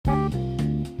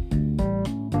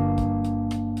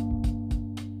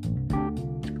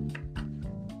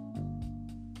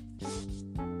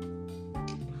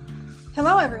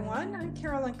Hello everyone, I'm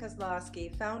Carolyn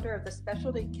Kozlowski, founder of the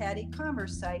specialty cat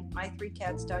e-commerce site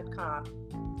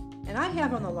my3cats.com. And I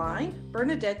have on the line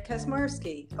Bernadette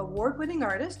Kaczmarski, award-winning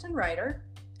artist and writer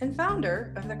and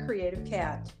founder of The Creative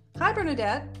Cat. Hi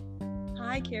Bernadette.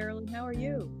 Hi Carolyn, how are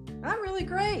you? I'm really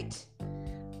great.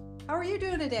 How are you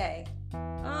doing today?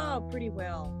 Oh, pretty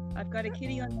well. I've got a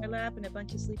kitty on my lap and a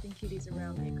bunch of sleeping kitties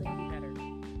around me. It couldn't be better.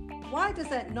 Why does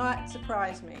that not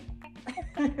surprise me?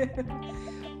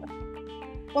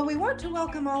 Well, we want to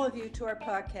welcome all of you to our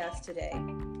podcast today,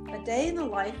 A Day in the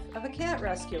Life of a Cat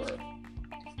Rescuer,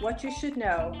 what you should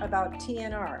know about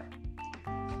TNR.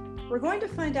 We're going to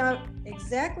find out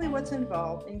exactly what's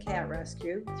involved in cat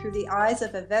rescue through the eyes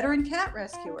of a veteran cat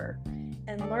rescuer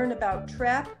and learn about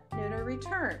trap, neuter,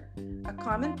 return, a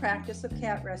common practice of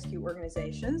cat rescue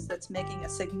organizations that's making a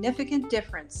significant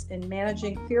difference in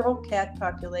managing feral cat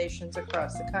populations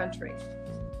across the country.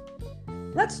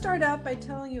 Let's start out by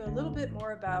telling you a little bit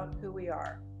more about who we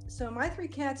are. So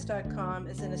my3cats.com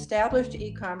is an established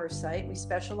e-commerce site. We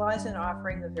specialize in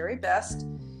offering the very best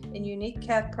in unique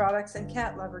cat products and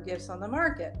cat lover gifts on the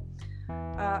market.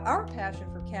 Our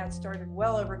passion for cats started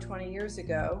well over 20 years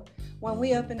ago when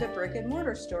we opened a brick and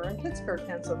mortar store in Pittsburgh,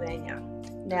 Pennsylvania.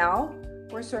 Now,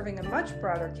 we're serving a much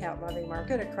broader cat-loving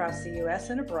market across the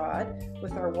U.S. and abroad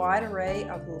with our wide array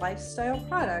of lifestyle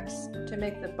products to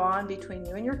make the bond between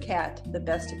you and your cat the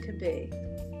best it could be.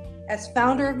 As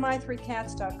founder of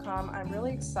my3cats.com, I'm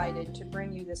really excited to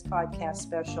bring you this podcast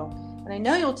special, and I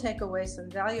know you'll take away some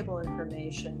valuable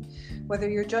information, whether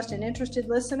you're just an interested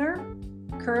listener,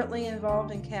 currently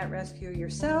involved in cat rescue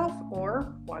yourself,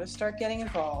 or want to start getting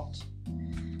involved.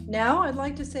 Now, I'd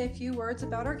like to say a few words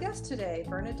about our guest today,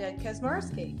 Bernadette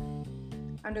Kaczmarski.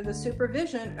 Under the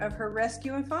supervision of her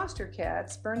rescue and foster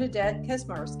cats, Bernadette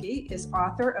Kaczmarski is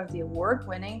author of the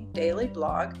award-winning daily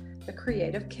blog, The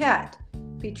Creative Cat,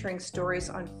 featuring stories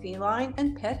on feline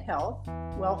and pet health,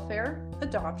 welfare,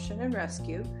 adoption, and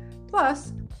rescue,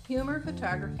 plus humor,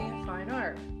 photography, and fine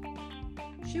art.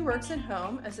 She works at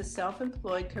home as a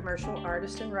self-employed commercial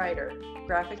artist and writer,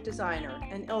 graphic designer,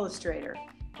 and illustrator.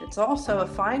 It's also a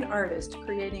fine artist,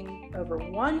 creating over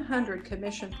 100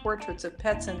 commissioned portraits of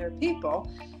pets and their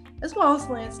people, as well as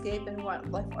landscape and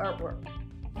wildlife artwork.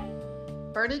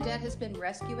 Bernadette has been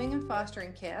rescuing and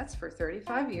fostering cats for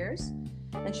 35 years,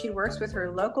 and she works with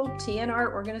her local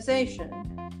TNR organization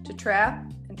to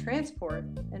trap and transport,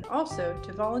 and also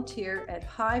to volunteer at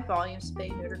high-volume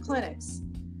spay-neuter clinics.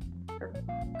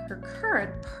 Her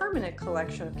current permanent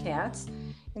collection of cats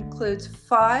includes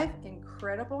 5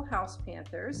 incredible house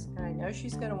panthers, and I know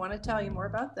she's going to want to tell you more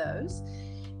about those,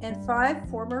 and 5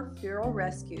 former feral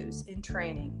rescues in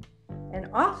training, and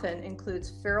often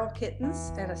includes feral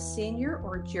kittens and a senior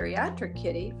or geriatric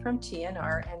kitty from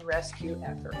TNR and rescue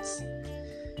efforts.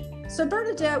 So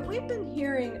Bernadette, we've been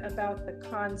hearing about the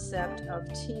concept of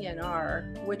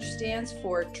TNR, which stands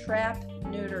for Trap,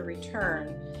 Neuter,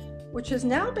 Return, which has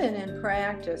now been in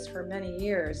practice for many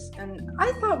years. And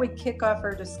I thought we'd kick off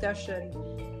our discussion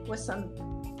with some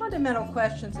fundamental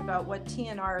questions about what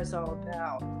TNR is all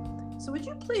about. So would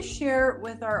you please share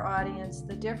with our audience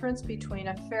the difference between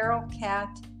a feral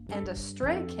cat and a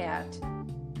stray cat?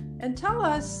 And tell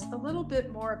us a little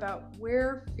bit more about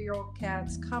where feral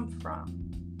cats come from.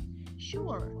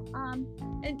 Sure. And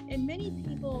many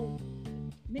people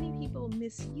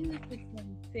misuse the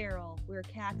term feral where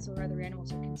cats or other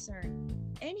animals are concerned.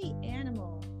 Any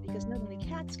animal, because not only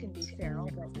cats can be feral,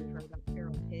 but we've heard about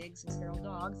feral pigs and feral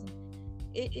dogs.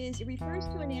 It refers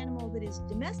to an animal that is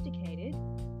domesticated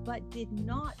but did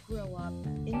not grow up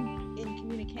in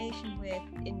communication with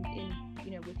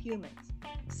humans.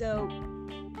 So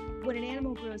when an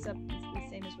animal grows up, it's the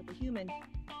same as with a human.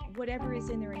 Whatever is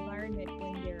in their environment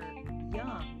when they're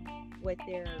young, what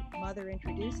their mother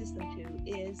introduces them to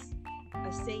is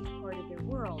a safe part of their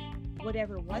world.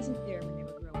 Whatever wasn't there when they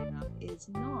were growing up is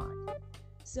not.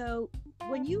 So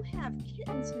when you have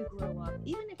kittens who grow up,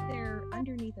 even if they're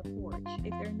underneath a porch,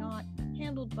 if they're not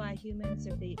handled by humans,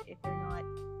 if they're not,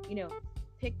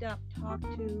 picked up, talked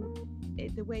to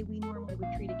the way we normally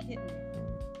would treat a kitten,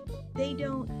 they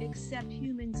don't accept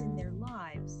humans in their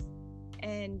lives.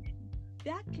 And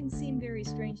that can seem very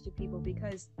strange to people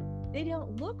because they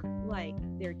don't look like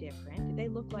they're different. They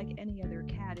look like any other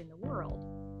cat in the world,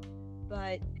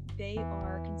 but they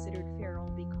are considered feral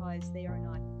because they are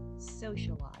not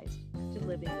socialized to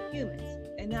living with humans,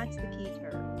 and that's the key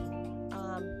term.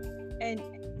 And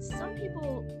some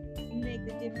people make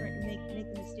the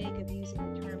mistake of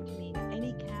using the term to mean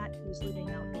any cat who's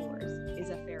living outdoors is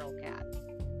a feral cat.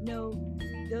 No,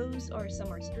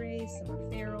 some are strays, some are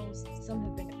ferals, some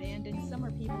have been abandoned, some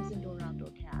are people's indoor-outdoor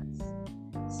cats.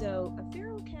 So a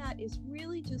feral cat is really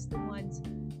really just the ones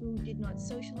who did not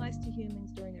socialize to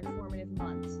humans during their formative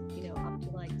months, up to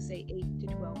like say 8 to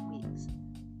 12 weeks.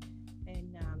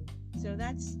 And so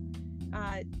that's,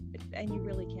 and you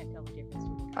really can't tell the difference.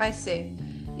 I see.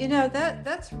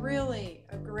 That's really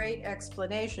a great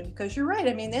explanation, because you're right.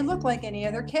 I mean, they look like any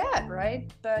other cat,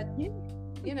 right? But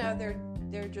they're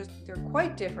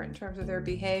quite different in terms of their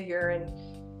behavior,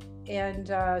 and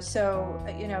so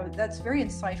that's very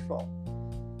insightful.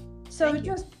 So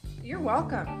you're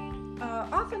welcome.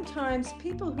 Oftentimes,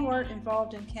 people who aren't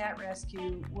involved in cat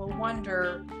rescue will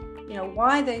wonder,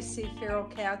 why they see feral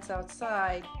cats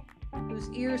outside whose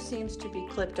ear seems to be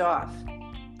clipped off.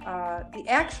 The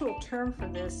actual term for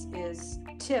this is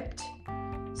tipped.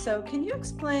 So can you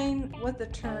explain what the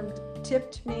term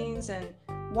tipped means and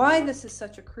why this is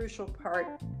such a crucial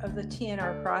part of the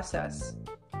TNR process?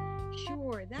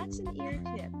 Sure, that's an ear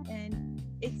tip, and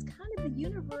it's kind of the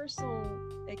universal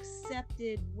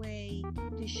accepted way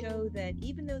to show that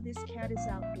even though this cat is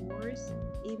outdoors,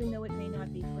 even though it may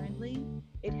not be friendly,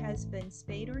 it has been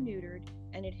spayed or neutered,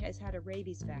 and it has had a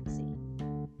rabies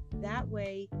vaccine. That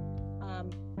way,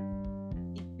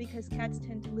 because cats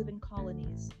tend to live in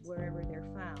colonies wherever they're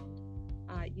found,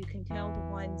 you can tell the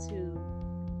ones who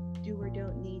do or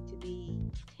don't need to be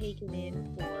taken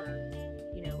in for,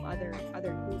 other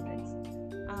treatments.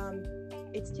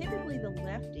 It's typically the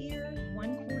left ear,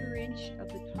 1/4 inch of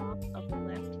the top of the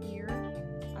left ear,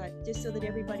 just so that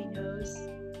everybody knows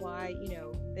why,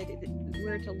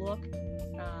 where to look.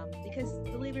 Because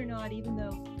believe it or not, even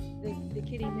though the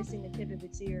kitty missing the tip of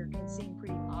its ear can seem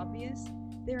pretty obvious,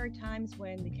 there are times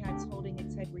when the cat's holding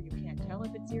its head where you can't tell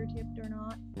if it's ear tipped or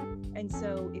not. And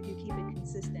so if you keep it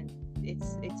consistent,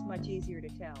 it's much easier to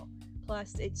tell.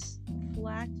 Plus, it's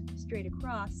flat straight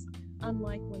across,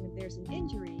 unlike when there's an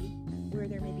injury where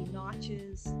there may be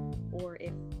notches, or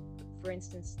if, for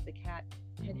instance, the cat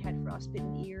had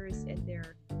frostbitten ears and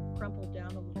they're crumpled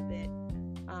down a little bit.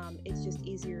 It's just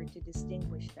easier to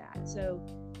distinguish that. So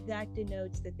that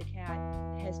denotes that the cat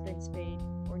has been spayed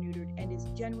or neutered and is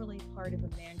generally part of a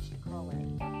managed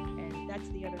colony. And that's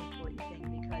the other important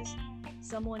thing, because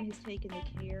someone has taken the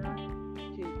care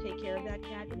to take care of that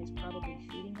cat and is probably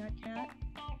feeding that cat.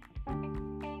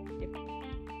 If the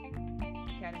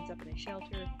cat ends up in a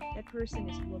shelter, that person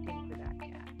is looking for that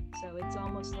cat. So it's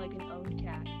almost like an owned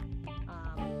cat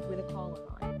with a collar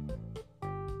on it.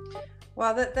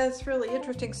 Wow, that's really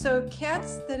interesting. So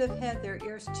cats that have had their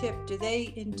ears tipped, do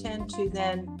they intend to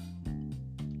then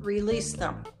release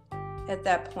them at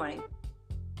that point?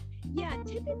 Yeah,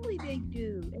 typically they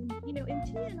do. And, in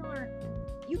TNR,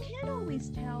 you can't always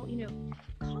tell,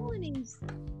 colonies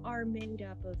are made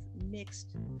up of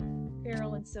mixed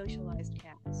feral and socialized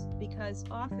cats, because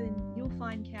often you'll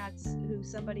find cats who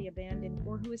somebody abandoned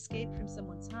or who escaped from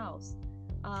someone's house.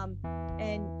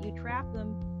 And you trap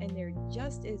them, and they're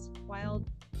just as wild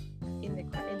in the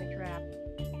trap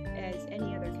as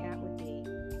any other cat would be.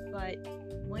 But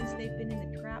once they've been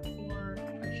in the trap for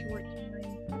a short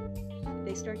time,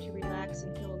 they start to relax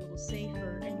and feel a little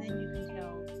safer, and then you can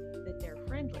tell that they're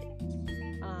friendly.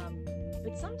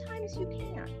 But sometimes you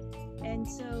can't. And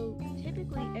so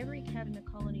typically every cat in a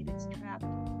colony that's trapped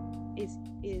is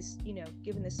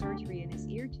given the surgery and is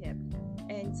ear tipped.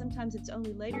 And sometimes it's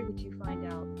only later that you find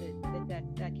out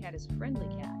that cat is a friendly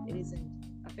cat. It isn't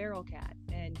a feral cat.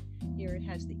 And here it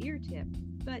has the ear tip.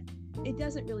 But it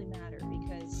doesn't really matter,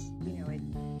 because,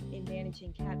 in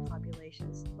managing cat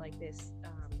populations like this,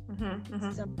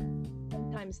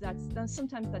 sometimes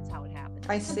that's how it happens.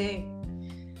 I see.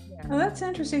 Yeah. Well, that's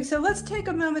interesting. So let's take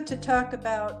a moment to talk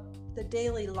about the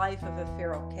daily life of a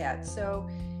feral cat. So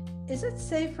is it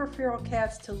safe for feral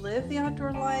cats to live the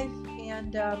outdoor life?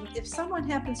 And if someone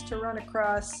happens to run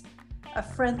across a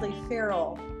friendly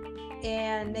feral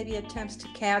and maybe attempts to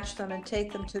catch them and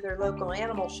take them to their local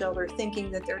animal shelter thinking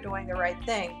that they're doing the right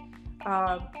thing,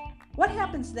 what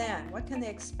happens then? What can they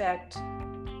expect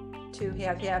to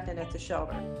have happen at the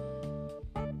shelter?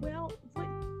 Well, what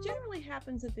generally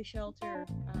happens at the shelter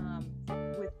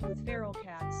with feral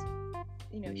cats,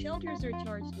 shelters are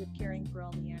charged with caring for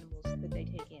all the animals that they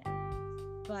take in.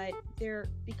 But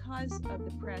because of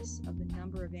the press of the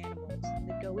number of animals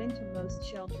that go into most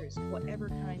shelters, whatever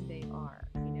kind they are,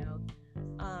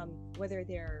 whether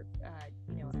they're a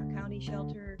county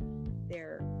shelter,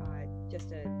 they're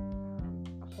just a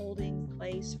holding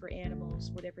place for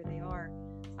animals, whatever they are,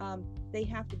 they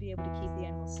have to be able to keep the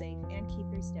animals safe and keep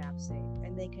their staff safe,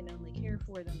 and they can only care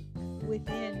for them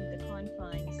within the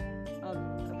confines of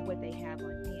what they have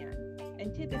on hand.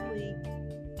 And typically,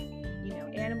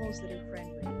 animals that are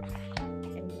friendly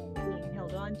and being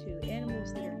held on to,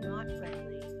 animals that are not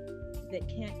friendly, that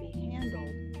can't be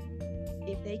handled,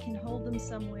 if they can hold them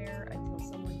somewhere until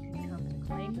someone can come to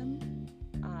claim them,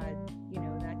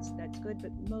 that's good.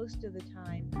 But most of the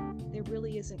time, there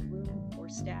really isn't room or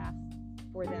staff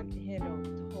for them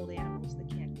to hold animals that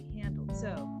can't be handled.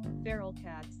 So feral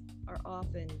cats are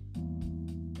often,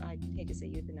 I hate to say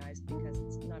euthanized because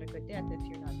it's not a good death if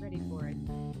you're not ready for it,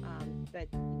 but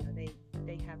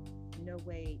they have no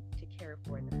way to care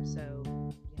for them, so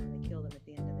they kill them at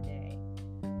the end of the day.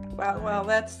 Well,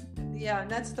 that's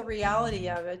the reality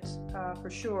of it, for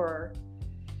sure.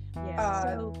 Yeah.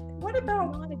 So what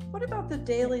about the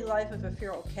daily life of a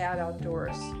feral cat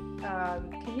outdoors?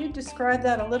 Can you describe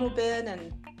that a little bit?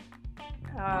 And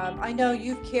I know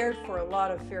you've cared for a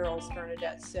lot of ferals,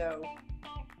 Bernadette, so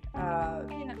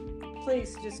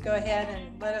please just go ahead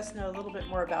and let us know a little bit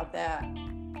more about that.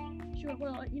 Sure.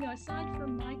 Well, aside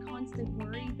from my constant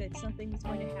worry that something is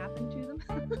going to happen to them,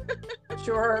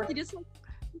 sure, just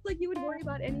like you would worry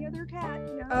about any other cat,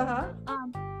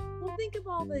 Well, think of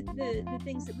all the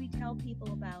things that we tell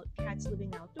people about cats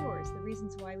living outdoors, the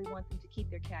reasons why we want them to keep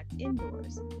their cats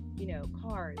indoors.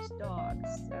 Cars,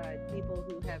 dogs, people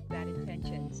who have bad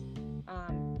intentions,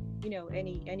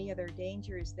 any other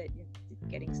dangers that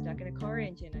getting stuck in a car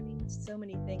engine. I mean, so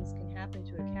many things can happen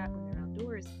to a cat when they're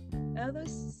outdoors.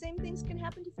 Those same things can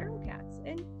happen to feral cats.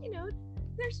 And,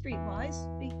 they're streetwise,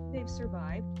 they've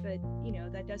survived, but,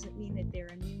 that doesn't mean that they're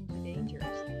immune to dangers.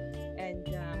 And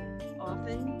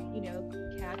often,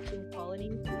 cats in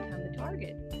colonies become the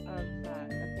target of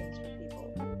things for people.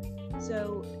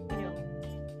 So,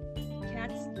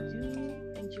 cats do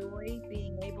enjoy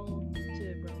being able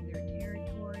to roam their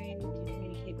territory, to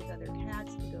communicate with other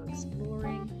cats, to go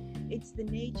exploring. It's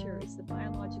the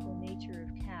biological nature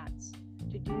of cats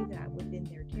to do that within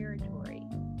their territory,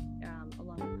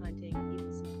 along with hunting,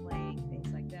 even some playing,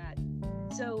 things like that.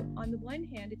 So on the one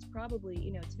hand, it's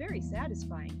probably, it's very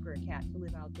satisfying for a cat to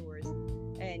live outdoors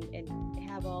and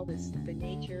have all the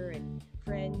nature and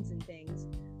friends and things.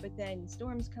 But then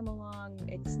storms come along,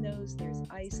 it snows, there's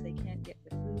ice, they can't get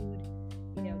the food.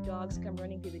 Dogs come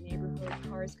running through the neighborhood,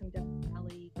 cars come down the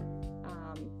alley.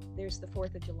 There's the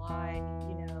 4th of July,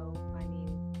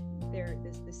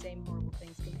 the same horrible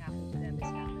things can happen to them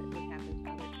as would happen to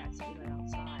other cats who live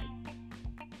outside.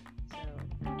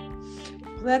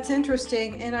 Well, that's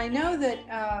interesting. And I know that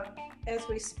as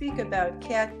we speak about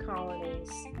cat colonies,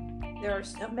 there are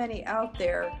so many out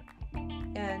there,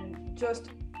 and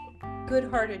just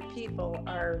good-hearted people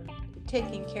are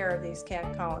taking care of these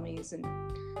cat colonies and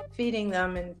feeding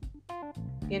them and,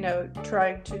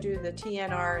 trying to do the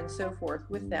TNR and so forth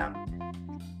with them.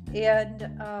 And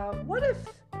what if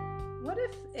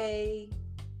a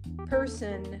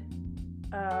person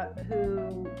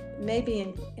who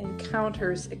maybe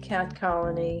encounters a cat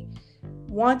colony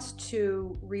wants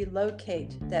to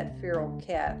relocate that feral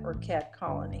cat or cat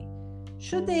colony?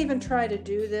 Should they even try to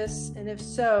do this? And if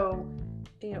so,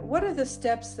 what are the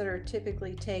steps that are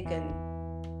typically taken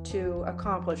to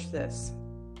accomplish this?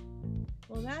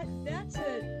 Well, that's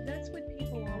what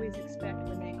people always expect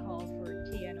when they call for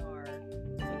TNR.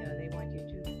 They want you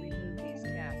to remove these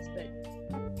cats.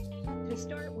 But to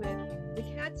start with, the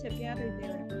cats have gathered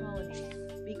there in a colony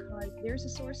because there's a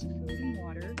source of food and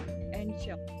water and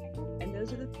shelter, and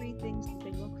those are the 3 things that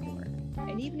they look for.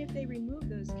 And even if they remove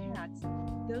those cats,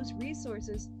 those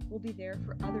resources will be there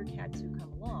for other cats who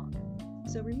come along.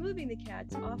 So removing the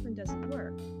cats often doesn't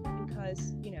work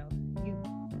because,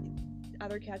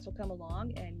 other cats will come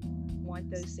along and want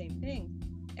those same things.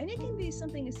 And it can be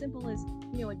something as simple as,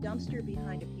 a dumpster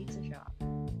behind a pizza shop.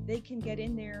 They can get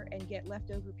in there and get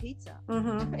leftover pizza.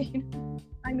 Mm-hmm.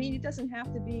 I mean, it doesn't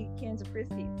have to be cans of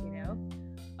Friskies,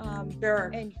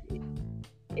 Sure. And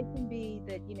it can be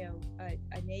that,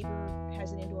 a neighbor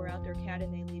has an indoor-outdoor cat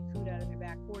and they leave food out on their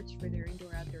back porch for their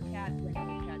indoor-outdoor cat when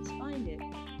other cats find it.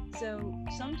 So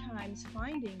sometimes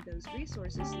finding those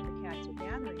resources that the cats are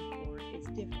gathering for is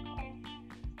difficult.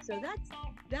 So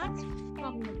that's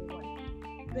problem number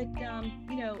 1. But,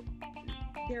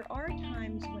 there are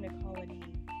times when a colony,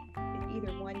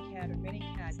 either one cat or many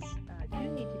cats, do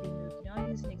need to be moved. And I'll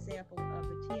use an example of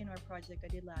a TNR project I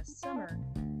did last summer.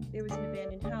 There was an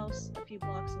abandoned house a few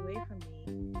blocks away from me,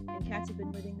 and cats have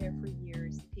been living there for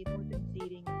years. The people have been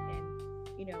feeding,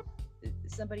 and,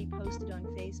 somebody posted on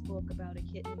Facebook about a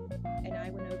kitten, and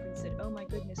I went over and said, "Oh my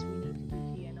goodness, we need to do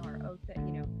TNR."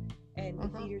 And the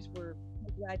feeders were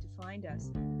glad to find us.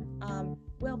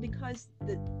 Well, because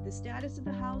the status of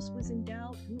the house was in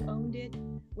doubt, who owned it,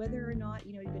 whether or not,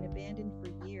 it had been abandoned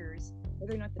for years,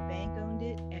 whether or not the bank owned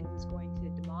it and was going to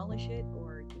demolish it,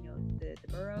 or, the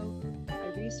borough.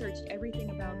 I researched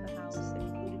everything about the house and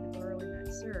included the borough in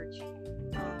that search.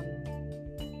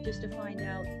 just to find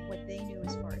out what they knew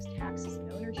as far as taxes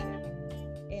and ownership.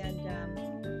 And,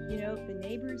 the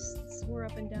neighbors swore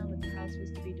up and down that the house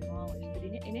was to be demolished. But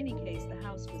in any case, the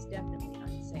house was definitely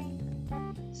unsafe.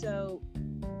 So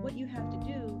what you have to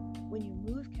do when you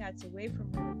move cats away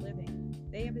from where they're living,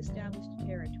 they have established a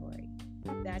territory.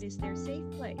 That is their safe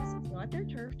place. It's not their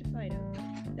turf to fight over.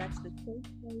 That's the safe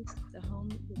place, the home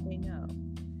that they know.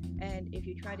 And if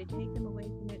you try to take them away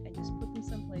from it and just put them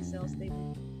someplace else,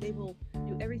 they will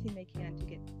do everything they can to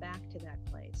get back to that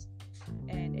place.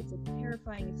 And it's a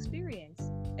terrifying experience,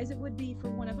 as it would be for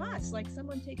one of us. Like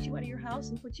someone takes you out of your house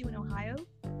and puts you in Ohio,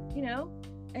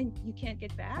 and you can't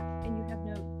get back, and you have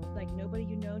nobody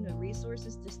no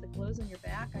resources, just the clothes on your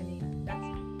back. I mean, that's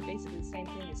basically the same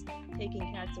thing as taking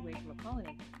cats away from a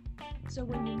colony. So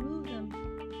when you move them,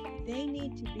 they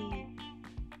need to be,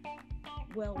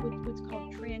 what's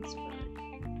called transferred.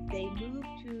 They move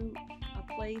to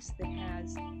a place that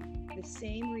has the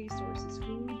same resources: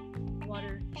 food,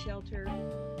 water, shelter,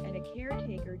 and a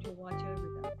caretaker to watch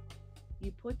over them.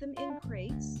 You put them in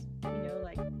crates,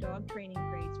 like dog training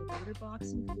crates with litter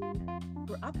box and food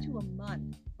for up to a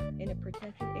month in a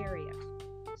protected area,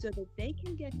 so that they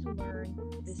can get to learn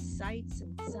the sights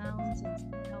and sounds and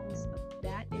smells of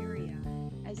that area,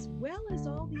 as well as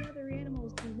all the other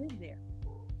animals who live there.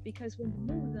 Because when you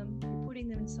move them, you're putting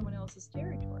them in someone else's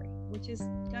territory, which is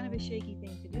kind of a shaky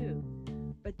thing to do.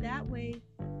 But that way,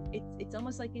 it's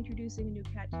almost like introducing a new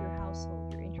cat to your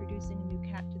household. You're introducing a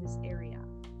new cat to this area.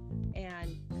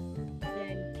 And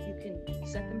then you can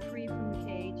set them free from the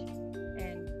cage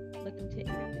and let them take,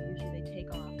 usually they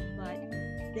take off. But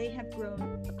they have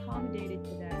grown accommodated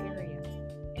to that area,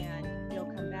 and they'll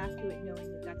come back to it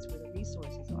knowing that that's where the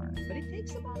resources are. But it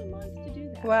takes about a month to do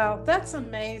that. Wow, that's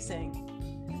amazing.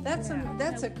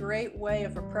 That's a great way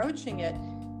of approaching it.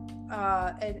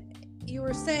 And you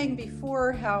were saying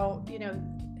before how,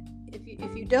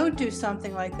 if you don't do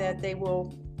something like that, they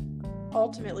will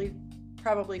ultimately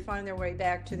probably find their way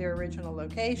back to their original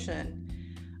location.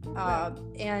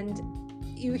 And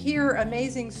you hear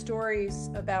amazing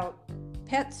stories about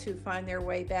pets who find their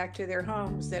way back to their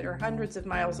homes that are hundreds of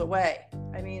miles away.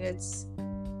 I mean, it's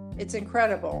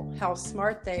incredible how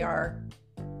smart they are.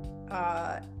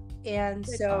 And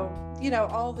so,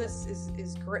 all this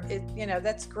is great.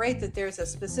 That's great that there's a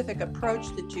specific approach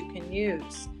that you can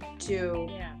use to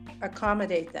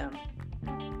accommodate them.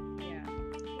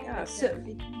 Yeah. So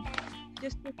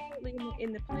just quickly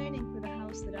in the planning for the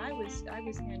house that I was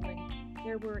handling,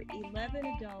 there were 11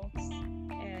 adults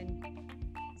and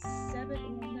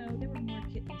 7. No, there were more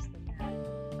kittens than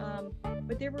that.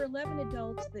 But there were 11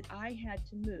 adults that I had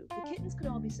to move. The kittens could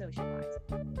all be socialized.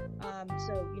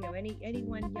 So,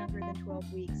 anyone younger than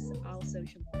 12 weeks, I'll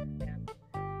socialize them.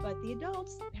 But the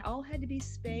adults all had to be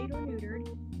spayed or neutered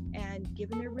and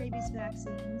given their rabies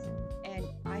vaccines. And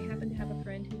I happen to have a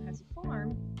friend who has a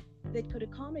farm that could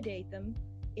accommodate them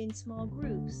in small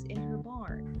groups in her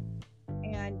barn.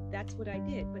 And that's what I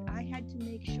did. But I had to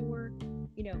make sure,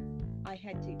 I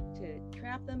had to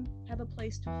trap them, have a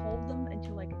place to hold them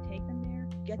until I could take them there,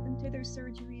 get them to their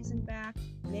surgeries and back,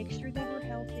 make sure they were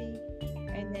healthy,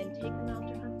 and then take them out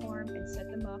to her farm and set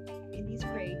them up in these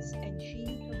crates. And she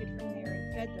took it from there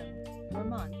and fed them for a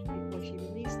month before she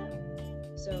released them.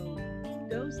 So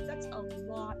that's a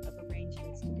lot of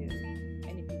arrangements to do.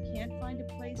 And if you can't find a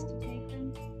place to take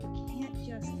them, you can't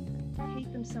just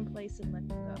take them someplace and let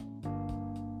them go.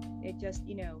 It just,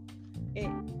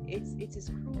 it's as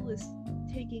cruel as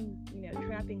taking,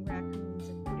 trapping raccoons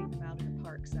and putting them out in a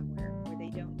park somewhere where they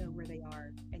don't know where they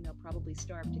are, and they'll probably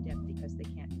starve to death because they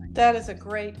can't find them. That is a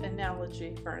great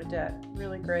analogy, Bernadette.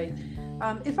 Really great.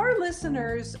 If our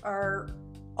listeners are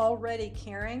already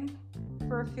caring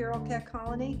for a feral cat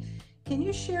colony, can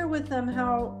you share with them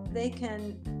how they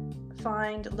can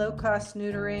find low-cost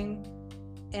neutering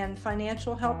and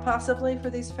financial help possibly for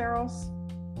these ferals?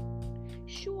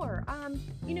 Sure.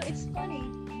 It's funny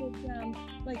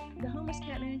that the homeless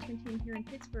cat management team here in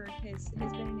Pittsburgh has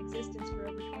been in existence for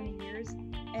over 20 years,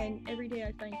 and every day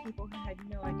I find people who had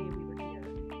no idea we were here.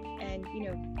 And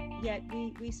yet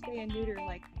we spay and neuter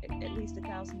at least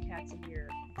 1,000 cats a year.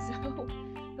 So,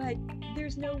 but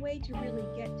there's no way to really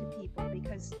get to people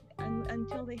because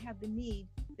until they have the need,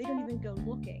 they don't even go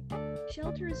looking.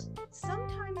 Shelters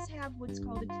sometimes have what's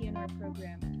called a TNR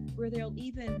program, where they'll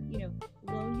even,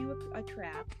 loan you a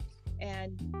trap,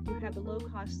 and you have a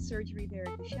low-cost surgery there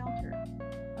at the shelter.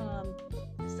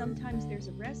 Sometimes there's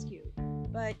a rescue,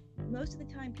 but most of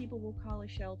the time people will call a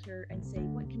shelter and say,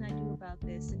 what can I do about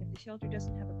this? And if the shelter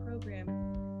doesn't have a program,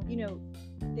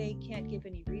 they can't give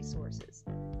any resources.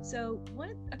 So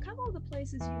a couple of the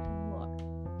places you can look,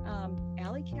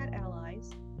 Alley Cat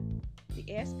Allies, the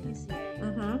ASPCA,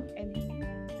 Mm-hmm. and the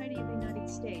Humane Society of the United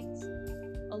States,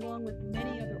 along with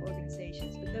many other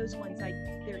organizations, but those ones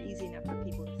they're easy enough for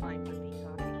people to find from me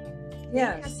talking.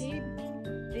 Yes.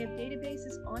 They have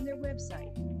databases on their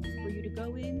website for you to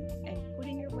go in and put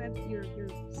in your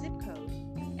zip code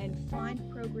and find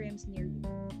programs near you.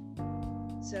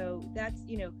 So that's,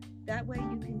 that way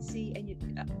you can see, and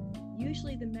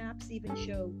usually the maps even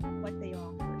show what they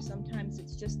offer. Sometimes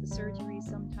it's just the surgery,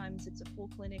 sometimes it's a full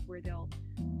clinic where they'll,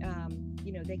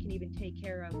 they can even take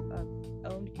care of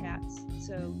owned cats.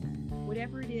 So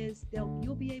whatever it is,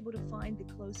 you'll be able to find the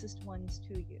closest ones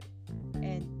to you.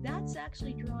 And that's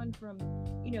actually drawn from,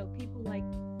 people like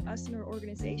us in our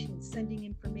organization sending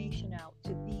information out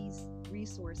to these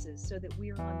resources so that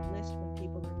we're on the list when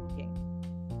people are looking.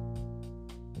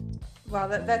 Well,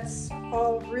 that's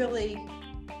all really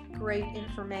great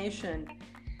information.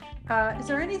 Is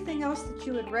there anything else that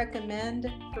you would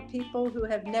recommend for people who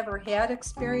have never had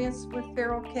experience with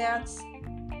feral cats,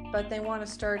 but they want to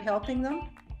start helping them?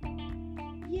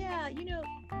 Yeah,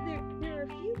 there are a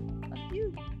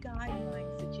few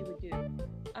guidelines that you would do.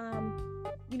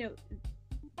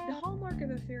 The hallmark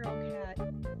of a feral cat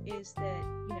is that,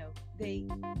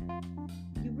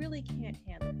 you really can't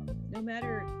handle them, no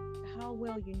matter how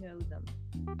well you know them.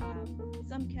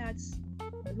 Some cats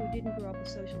who didn't grow up with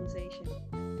socialization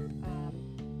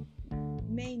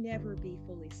may never be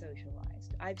fully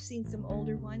socialized. I've seen some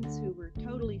older ones who were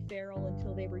totally feral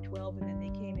until they were 12, and then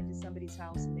they came into somebody's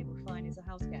house and they were fine as a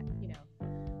house cat,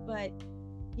 But,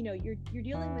 you're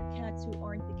dealing with cats who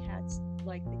aren't the cats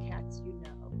like the cats you know.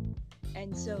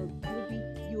 And so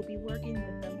you'll be working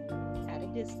with them at a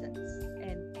distance,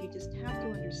 and you just have to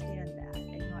understand that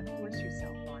and not force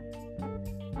yourself on it.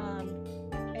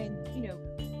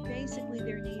 Basically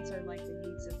their needs are like the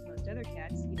needs of most other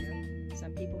cats.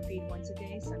 Some people feed once a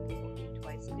day, some people feed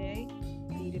twice a day.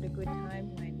 Feed at a good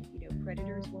time when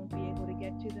predators won't be able to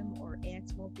get to them, or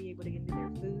ants won't be able to get into their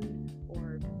food,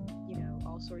 or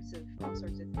all sorts of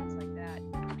things like that.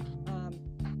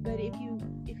 But if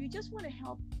you just want to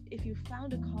help, if you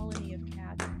found a colony of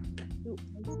cats who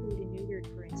are spayed and neutered,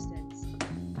 for instance,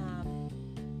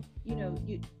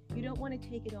 you don't want to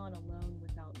take it on alone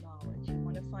without knowledge. You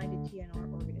want to find a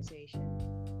TNR organization,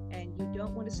 and you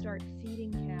don't want to start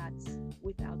feeding cats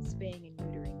without spaying and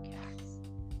neutering cats,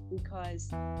 because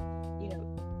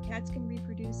cats can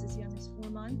reproduce as young as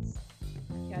 4 months.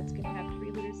 Cats can have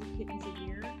 3 litters of kittens a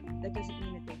year. That doesn't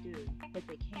mean that they do, but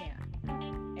they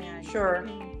can. And Sure.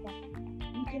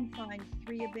 You can find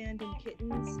 3 abandoned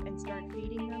kittens and start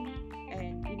feeding them,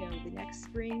 and the next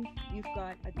spring you've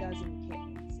got a dozen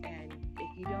kittens. And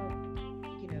if you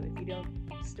don't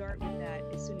start with that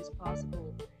as soon as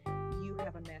possible, you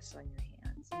have a mess on your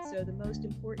hands. And so the most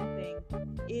important thing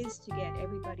is to get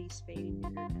everybody spayed and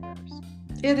neutered first.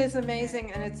 It is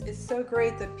amazing, and it's so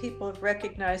great that people have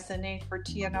recognized the need for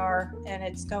TNR, and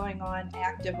it's going on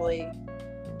actively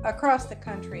across the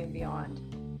country and beyond.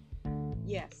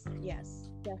 Yes,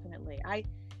 definitely.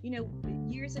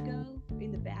 Years ago,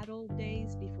 in the bad old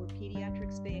days before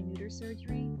pediatric spay and neuter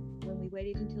surgery, when we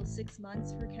waited until 6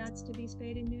 months for cats to be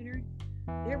spayed and neutered,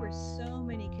 there were so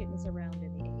many kittens around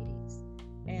in the 80s.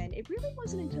 And it really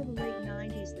wasn't until the late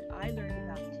 90s that I learned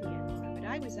about TNR, but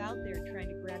I was out there trying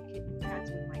to grab cats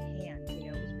with my hands,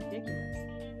 it was ridiculous.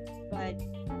 But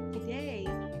today,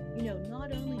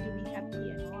 not only do we have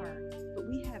TNR, but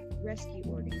we have rescue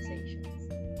organizations.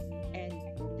 And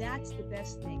that's the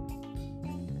best thing.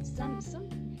 Some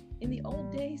in the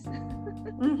old days, there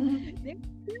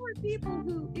were people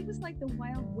who, it was like the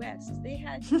Wild West. They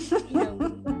had,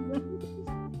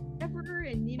 ever,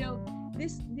 and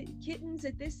the kittens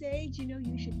at this age,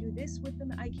 you should do this with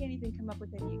them. I can't even come up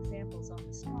with any examples on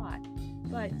the spot,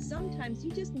 but sometimes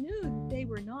you just knew they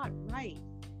were not right.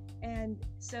 And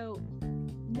so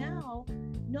now,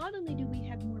 not only do we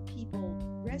have more people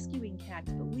rescuing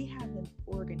cats, but we have them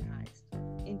organized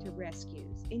into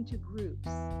rescues, into groups.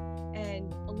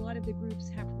 And a lot of the groups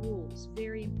have rules,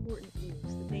 very important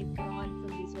rules that they've drawn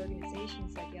from these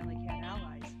organizations like Alley Cat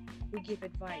Allies, who give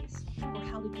advice for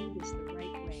how to do this the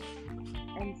right way.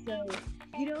 And so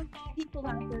you don't see people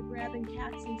out there grabbing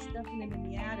cats and stuffing them in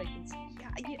the attic and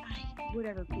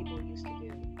whatever people used to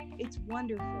do. It's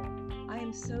wonderful. I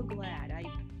am so glad.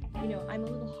 I'm a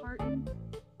little heartened.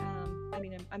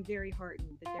 I'm very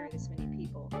heartened that there are this many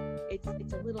people. It's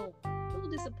a little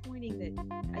disappointing that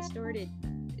I started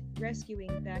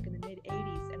rescuing back in the mid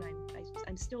 80s, and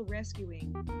I'm still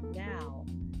rescuing now,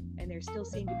 and there still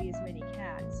seem to be as many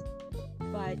cats,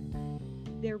 but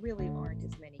there really aren't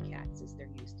as many cats as there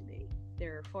used to be.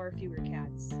 There are far fewer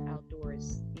cats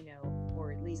outdoors,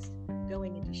 or at least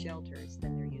going into shelters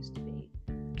than there used to be.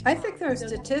 I think there are So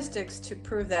statistics to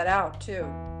prove that out too.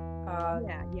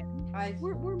 yeah,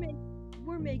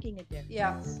 we're making a difference.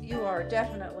 Yeah, you are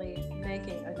definitely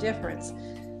making a difference.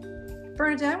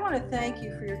 Bernadette, I want to thank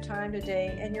you for your time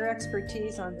today and your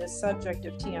expertise on this subject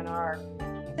of TNR.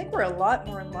 I think we're a lot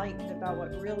more enlightened about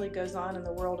what really goes on in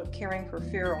the world of caring for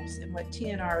ferals and what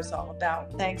TNR is all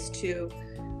about, thanks to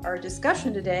our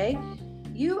discussion today.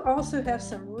 You also have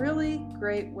some really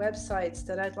great websites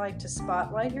that I'd like to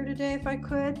spotlight here today, if I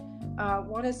could.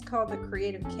 One is called The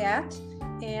Creative Cat,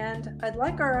 and I'd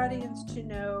like our audience to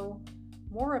know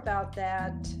more about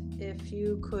that. If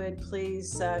you could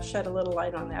please shed a little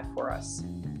light on that for us.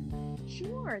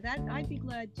 Sure, that I'd be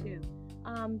glad to.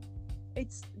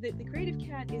 It's the Creative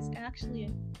Cat is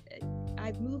actually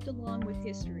I've moved along with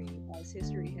history as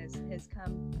history has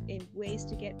come in ways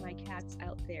to get my cats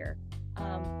out there.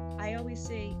 I always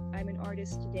say I'm an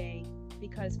artist today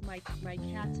because my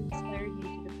cats inspired me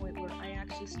to the point where I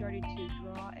actually started to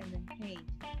draw and then paint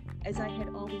as I had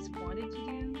always wanted to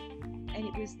do, and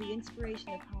it was the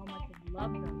inspiration of how much I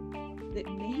love them that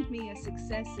made me a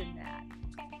success in that.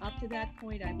 Up to that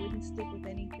point, I wouldn't stick with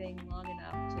anything long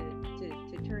enough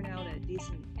to turn out a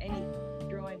decent any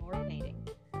drawing or painting.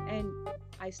 And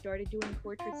I started doing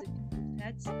portraits of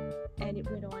pets, and it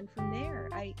went on from there.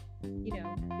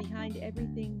 Behind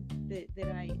everything that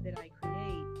I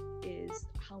create is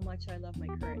how much I love my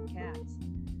current cats.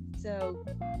 So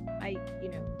I,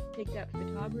 picked up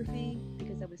photography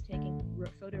because I was taking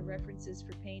photo references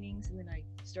for paintings, and then I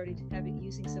started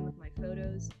using some of my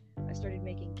photos. I started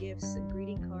making gifts and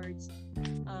greeting cards,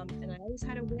 and I always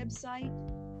had a website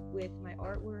with my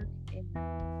artwork and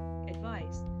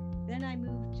advice. Then I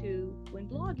moved to when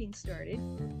blogging started.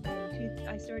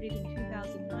 I started in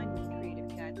 2009 with Creative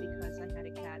Cat because I had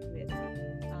a cat with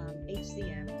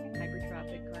HCM,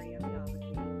 hypertrophic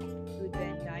cardiomyopathy, who'd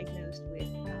been diagnosed with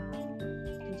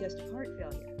congestive heart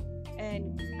failure.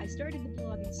 And I started the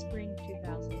blog in spring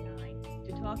 2009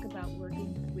 to talk about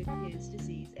working with his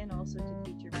disease and also to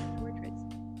feature my portraits.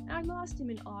 And I lost him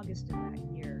in August of that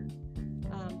year,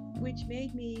 which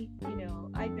made me,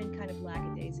 I'd been kind of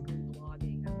lackadaisical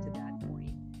blogging up to that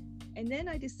point. And then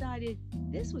I decided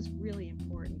this was really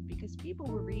important because people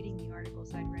were reading the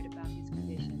articles I'd read about his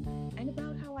condition and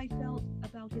about how I felt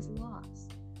about his loss.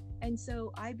 And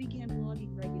so I began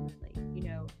blogging regularly,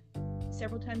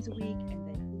 several times a week and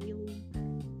then daily.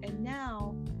 And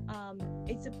now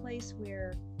it's a place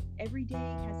where every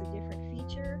day has a different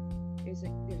feature. There's a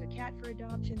cat for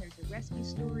adoption, there's a rescue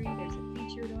story, there's a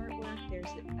featured artwork, there's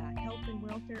a health and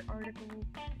welfare article,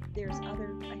 there's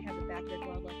I have a backyard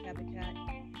wildlife habitat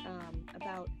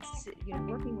about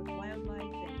working with wildlife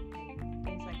and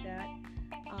things like that.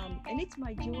 And it's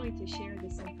my joy to share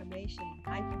this information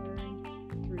I've learned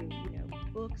through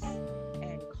books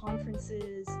and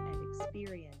conferences and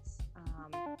experience.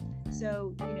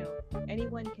 So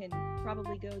anyone can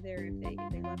probably go there if they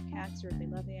love cats or if they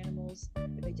love animals.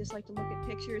 If they just like to look at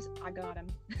pictures, I got them.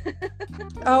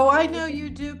 Oh, I know you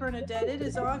do, Bernadette. It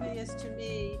is obvious to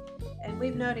me, and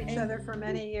we've known each other for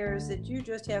many years, that you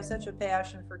just have such a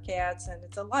passion for cats, and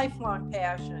it's a lifelong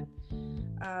passion.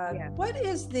 What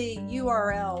is the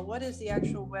URL? What is the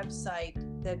actual website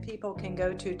that people can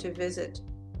go to visit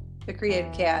the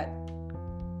Creative Cat?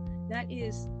 That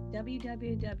is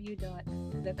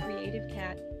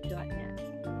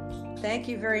www.thecreativecat.net. Thank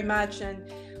you very much.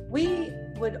 And we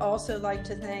would also like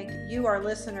to thank you, our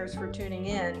listeners, for tuning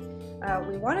in.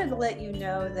 We wanted to let you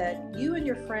know that you and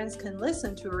your friends can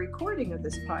listen to a recording of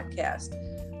this podcast.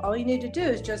 All you need to do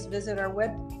is just visit our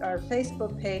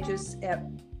Facebook pages at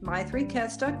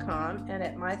my3cats.com and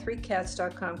at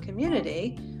my3cats.com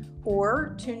community,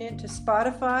 or tune in to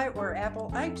Spotify or Apple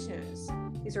iTunes.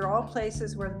 These are all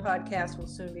places where the podcast will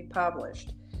soon be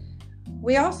published.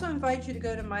 We also invite you to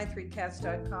go to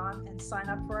my3cats.com and sign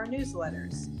up for our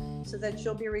newsletters so that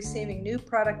you'll be receiving new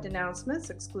product announcements,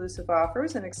 exclusive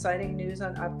offers, and exciting news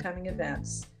on upcoming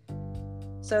events.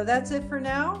 So that's it for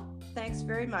now. Thanks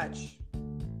very much.